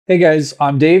Hey guys,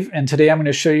 I'm Dave, and today I'm going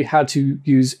to show you how to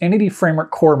use Entity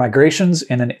Framework Core migrations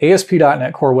in an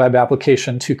ASP.NET Core web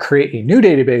application to create a new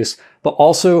database, but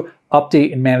also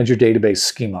update and manage your database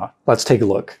schema. Let's take a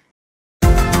look.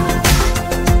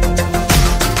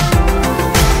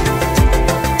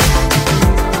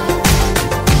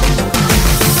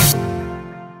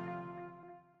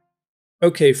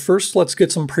 Okay, first let's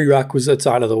get some prerequisites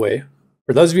out of the way.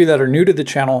 For those of you that are new to the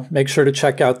channel, make sure to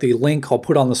check out the link I'll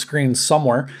put on the screen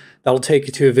somewhere. That'll take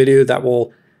you to a video that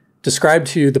will describe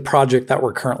to you the project that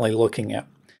we're currently looking at.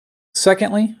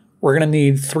 Secondly, we're going to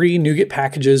need 3 NuGet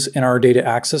packages in our data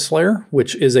access layer,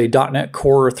 which is a .NET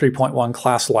Core 3.1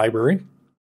 class library.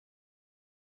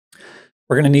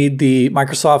 We're going to need the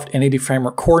Microsoft Entity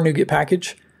Framework Core NuGet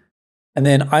package. And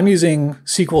then I'm using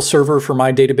SQL Server for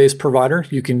my database provider.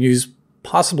 You can use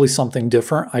possibly something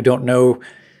different. I don't know.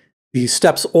 The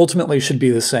steps ultimately should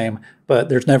be the same, but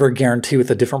there's never a guarantee with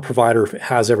a different provider if it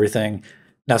has everything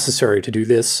necessary to do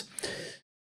this.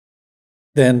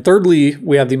 Then thirdly,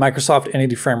 we have the Microsoft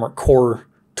Entity Framework Core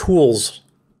Tools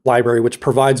library, which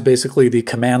provides basically the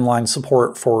command line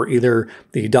support for either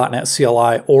the .NET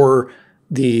CLI or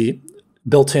the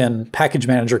built-in package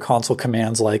manager console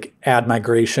commands like add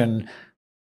migration,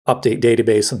 update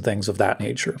database, and things of that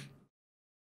nature.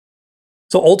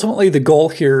 So ultimately, the goal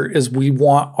here is we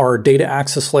want our data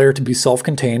access layer to be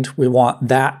self-contained. We want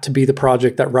that to be the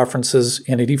project that references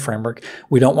Entity Framework.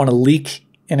 We don't want to leak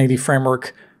Entity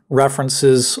Framework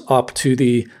references up to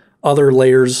the other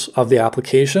layers of the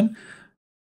application,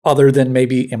 other than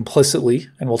maybe implicitly,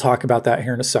 and we'll talk about that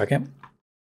here in a second.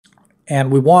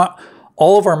 And we want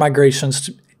all of our migrations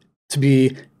to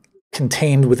be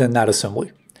contained within that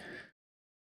assembly.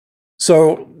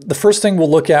 So the first thing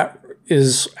we'll look at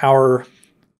is our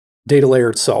data layer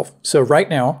itself. So right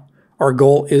now, our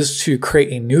goal is to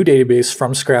create a new database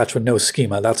from scratch with no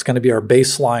schema. That's going to be our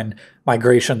baseline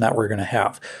migration that we're going to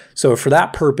have. So for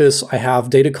that purpose, I have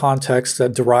data context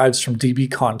that derives from DB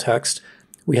context.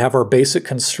 We have our basic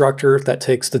constructor that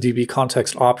takes the DB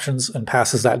context options and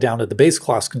passes that down to the base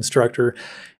class constructor.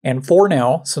 And for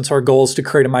now, since our goal is to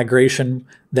create a migration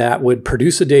that would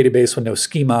produce a database with no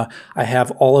schema, I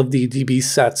have all of the DB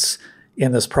sets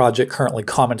in this project currently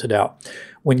commented out.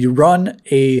 When you run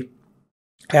a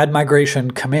add migration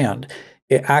command,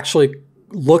 it actually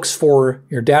looks for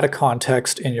your data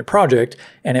context in your project,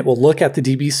 and it will look at the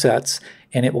DB sets,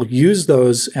 and it will use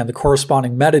those and the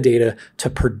corresponding metadata to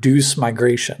produce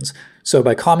migrations. So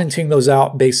by commenting those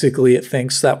out, basically it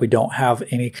thinks that we don't have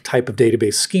any type of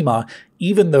database schema,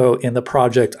 even though in the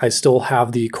project I still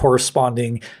have the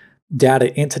corresponding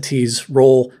data entities,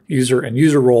 role, user, and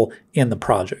user role in the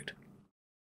project.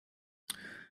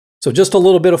 So just a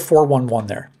little bit of 411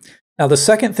 there. Now the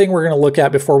second thing we're going to look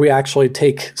at before we actually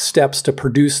take steps to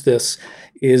produce this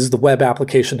is the web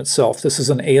application itself. This is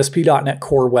an ASP.NET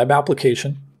Core web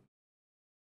application.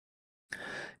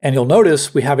 And you'll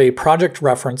notice we have a project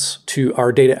reference to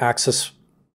our data access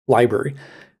library.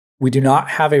 We do not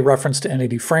have a reference to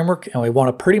Entity Framework, and we want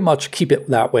to pretty much keep it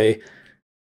that way.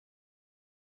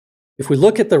 If we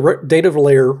look at the data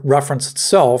layer reference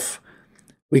itself,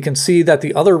 we can see that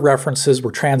the other references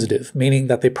were transitive, meaning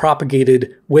that they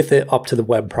propagated with it up to the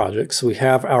web project. So we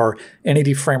have our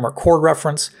Entity Framework Core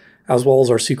reference, as well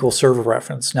as our SQL Server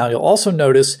reference. Now you'll also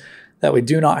notice that we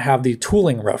do not have the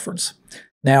tooling reference.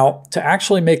 Now, to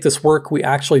actually make this work, we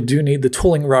actually do need the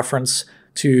tooling reference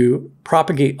to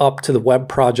propagate up to the web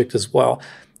project as well.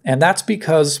 And that's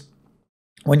because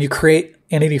when you create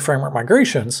Entity Framework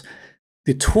migrations,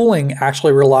 the tooling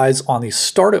actually relies on the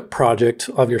startup project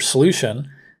of your solution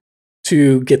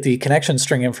to get the connection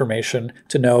string information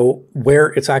to know where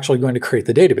it's actually going to create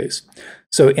the database.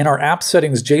 So in our app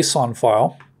settings JSON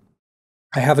file,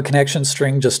 I have a connection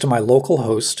string just to my local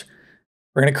host.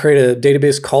 We're going to create a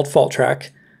database called fault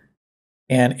track,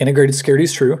 and integrated security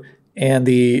is true, and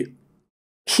the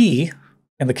key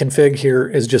in the config here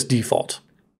is just default.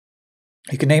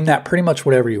 You can name that pretty much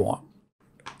whatever you want.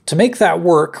 To make that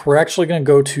work, we're actually going to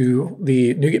go to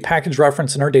the NuGet package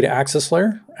reference in our data access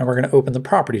layer, and we're going to open the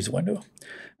properties window.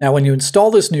 Now, when you install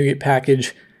this NuGet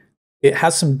package, it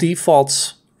has some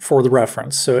defaults for the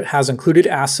reference. So it has included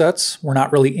assets. We're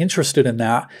not really interested in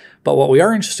that, but what we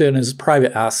are interested in is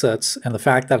private assets and the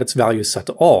fact that its value is set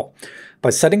to all. By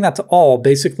setting that to all,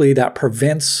 basically that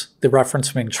prevents the reference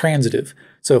from being transitive.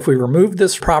 So if we remove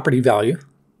this property value,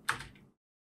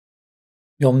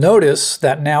 you'll notice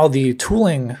that now the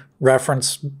tooling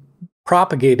reference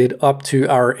propagated up to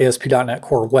our ASP.NET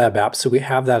Core web app, so we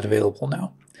have that available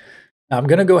now. Now I'm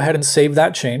going to go ahead and save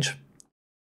that change.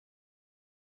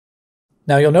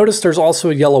 Now you'll notice there's also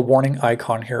a yellow warning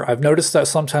icon here. I've noticed that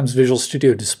sometimes Visual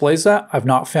Studio displays that. I've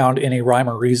not found any rhyme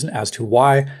or reason as to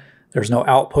why. There's no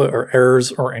output or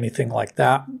errors or anything like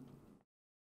that,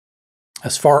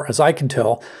 as far as I can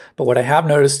tell. But what I have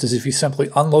noticed is if you simply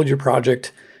unload your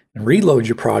project and reload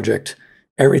your project,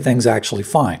 everything's actually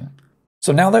fine.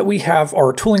 So now that we have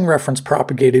our tooling reference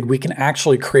propagated, we can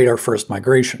actually create our first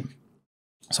migration.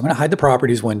 So I'm going to hide the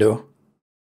properties window.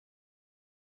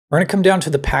 We're going to come down to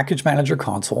the Package Manager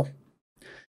console.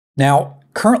 Now,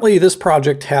 currently this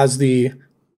project has the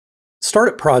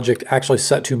startup project actually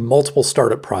set to multiple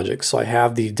startup projects. So I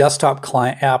have the desktop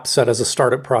client app set as a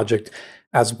startup project,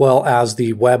 as well as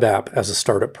the web app as a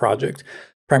startup project.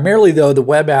 Primarily though, the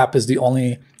web app is the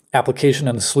only application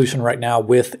in the solution right now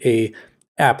with a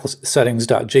app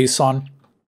settings.json.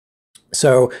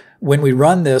 So when we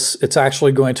run this, it's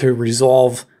actually going to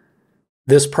resolve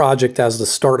this project as the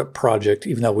startup project,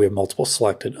 even though we have multiple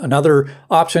selected. Another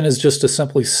option is just to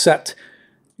simply set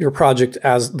your project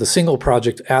as the single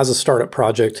project as a startup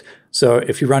project. So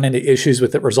if you run into issues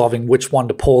with it resolving which one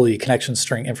to pull the connection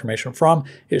string information from,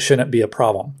 it shouldn't be a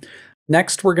problem.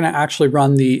 Next, we're going to actually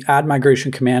run the add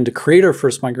migration command to create our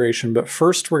first migration, but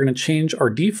first we're going to change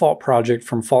our default project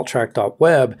from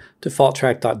faulttrack.web to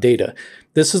faulttrack.data.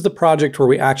 This is the project where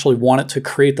we actually want it to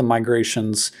create the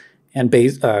migrations and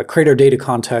create our data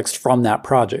context from that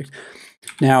project.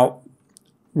 Now,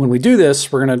 when we do this,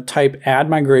 we're going to type add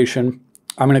migration.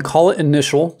 I'm going to call it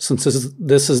initial since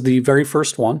this is the very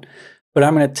first one, but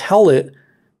I'm going to tell it,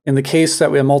 in the case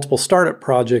that we have multiple startup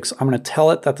projects, I'm going to tell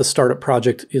it that the startup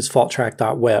project is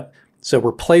faulttrack.web. So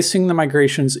we're placing the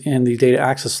migrations in the data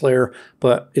access layer,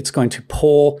 but it's going to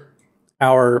pull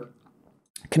our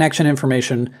connection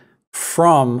information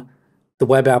from the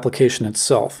web application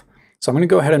itself. So I'm going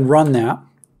to go ahead and run that.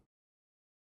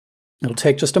 It'll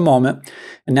take just a moment.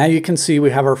 And now you can see we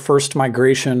have our first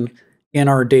migration in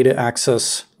our data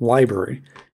access library.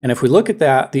 And if we look at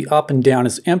that, the up and down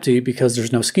is empty because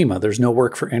there's no schema. There's no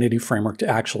work for Entity Framework to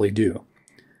actually do.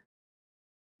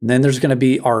 And then there's going to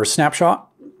be our snapshot.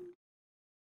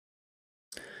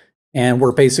 And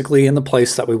we're basically in the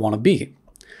place that we want to be.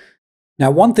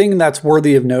 Now, one thing that's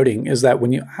worthy of noting is that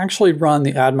when you actually run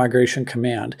the add migration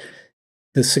command,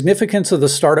 the significance of the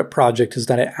startup project is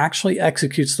that it actually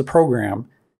executes the program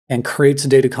and creates a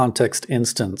data context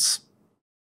instance.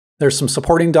 There's some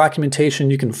supporting documentation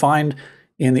you can find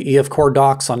in the EF core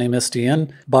docs on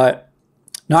MSDN, but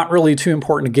not really too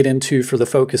important to get into for the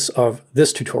focus of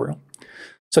this tutorial.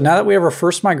 So now that we have our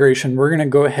first migration, we're going to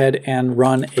go ahead and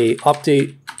run a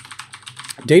update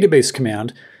database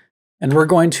command, and we're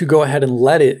going to go ahead and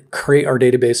let it create our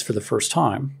database for the first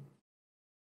time.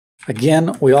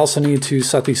 Again, we also need to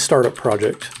set the startup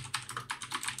project.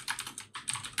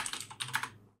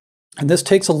 And this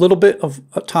takes a little bit of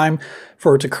time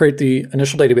for it to create the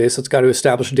initial database. It's got to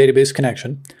establish a database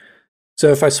connection.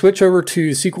 So if I switch over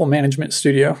to SQL Management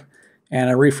Studio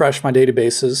and I refresh my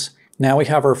databases, now we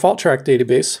have our fault-track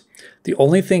database. The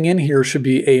only thing in here should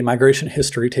be a migration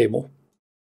history table.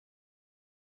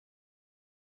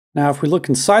 Now, if we look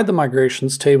inside the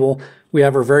migrations table, we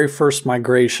have our very first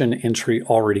migration entry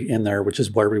already in there, which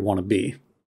is where we want to be.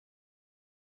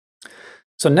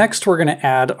 So next, we're going to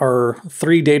add our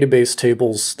 3 database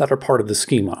tables that are part of the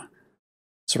schema.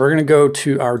 So we're going to go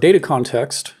to our data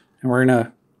context, and we're going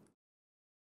to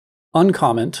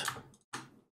uncomment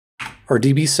our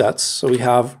DB sets. So we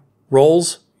have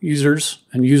roles, users,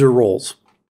 and user roles.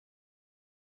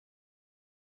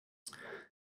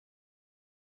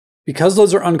 Because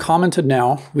those are uncommented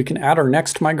now, we can add our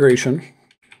next migration,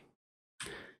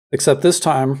 except this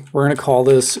time we're going to call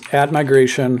this add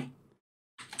migration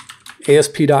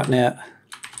ASP.NET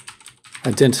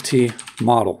identity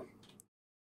model.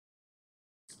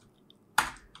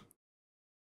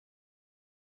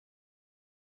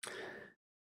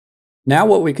 Now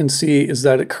what we can see is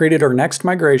that it created our next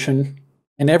migration,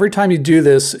 and every time you do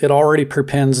this, it already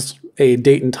prepends a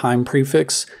date and time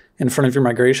prefix in front of your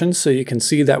migration. So you can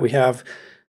see that we have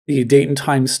the date and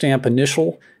time stamp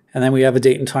initial, and then we have a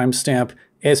date and time stamp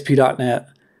ASP.NET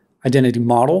identity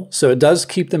model. So it does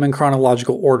keep them in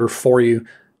chronological order for you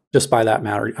just by that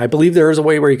matter. I believe there is a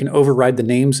way where you can override the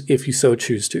names if you so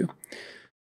choose to.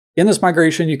 In this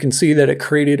migration, you can see that it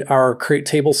created our create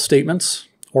table statements,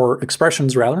 or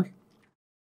expressions rather.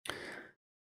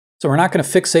 So we're not going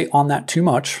to fixate on that too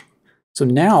much. So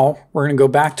now we're going to go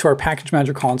back to our Package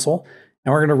Manager console,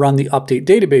 and we're going to run the update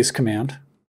database command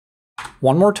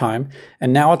one more time.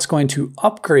 And now it's going to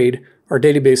upgrade our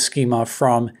database schema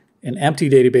from an empty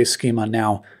database schema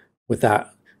now with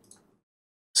that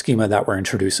schema that we're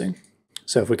introducing.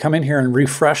 So if we come in here and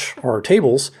refresh our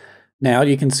tables, Now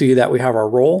you can see that we have our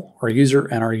role, our user,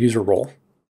 and our user role.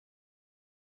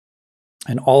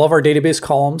 And all of our database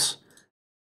columns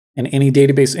and any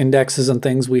database indexes and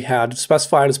things we had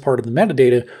specified as part of the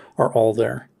metadata are all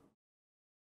there.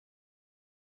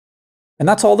 And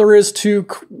that's all there is to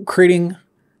creating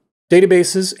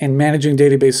databases and managing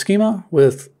database schema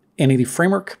with Entity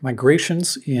Framework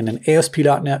migrations in an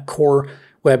ASP.NET Core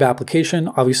web application.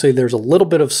 Obviously, there's a little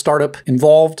bit of startup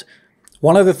involved.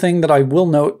 One other thing that I will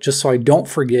note, just so I don't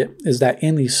forget, is that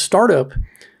in the startup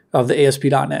of the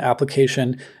ASP.NET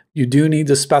application, you do need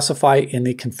to specify in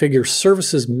the configure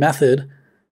services method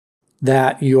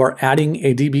that you are adding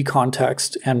a DB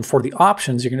context. And for the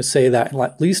options, you're going to say that,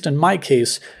 at least in my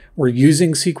case, we're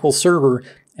using SQL Server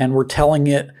and we're telling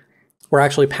it, we're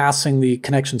actually passing the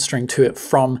connection string to it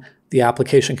from the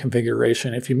application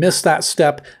configuration. If you miss that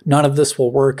step, none of this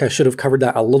will work. I should have covered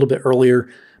that a little bit earlier,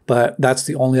 but that's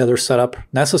the only other setup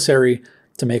necessary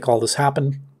to make all this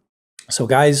happen. So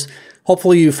guys,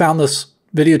 hopefully you found this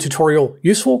video tutorial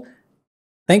useful.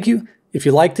 Thank you. If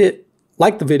you liked it,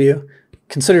 like the video,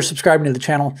 consider subscribing to the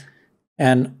channel,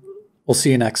 and we'll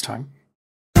see you next time.